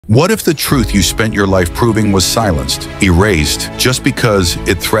What if the truth you spent your life proving was silenced, erased, just because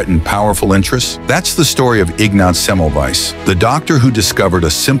it threatened powerful interests? That's the story of Ignaz Semmelweis, the doctor who discovered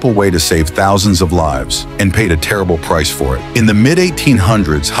a simple way to save thousands of lives and paid a terrible price for it. In the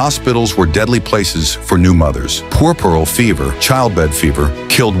mid-1800s, hospitals were deadly places for new mothers. Puerperal fever, childbed fever,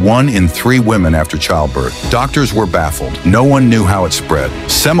 killed 1 in 3 women after childbirth. Doctors were baffled. No one knew how it spread.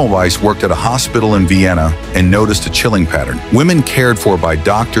 Semmelweis worked at a hospital in Vienna and noticed a chilling pattern. Women cared for by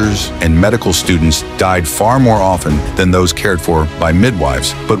doctors and medical students died far more often than those cared for by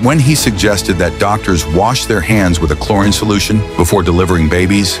midwives. But when he suggested that doctors wash their hands with a chlorine solution before delivering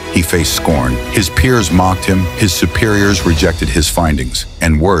babies, he faced scorn. His peers mocked him, his superiors rejected his findings.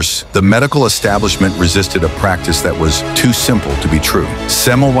 And worse, the medical establishment resisted a practice that was too simple to be true.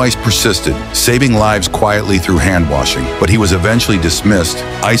 Semmelweis persisted, saving lives quietly through hand washing, but he was eventually dismissed,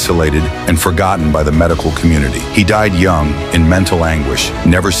 isolated, and forgotten by the medical community. He died young, in mental anguish,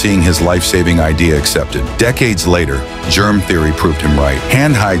 never seeing his life-saving idea accepted. Decades later, germ theory proved him right.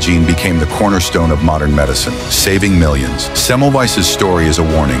 Hand hygiene became the cornerstone of modern medicine, saving millions. Semmelweis' story is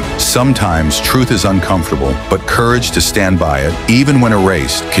a warning. Sometimes truth is uncomfortable, but courage to stand by it, even when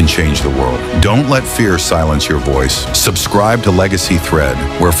erased, can change the world. Don't let fear silence your voice. Subscribe to Legacy Thread,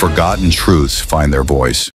 where forgotten truths find their voice.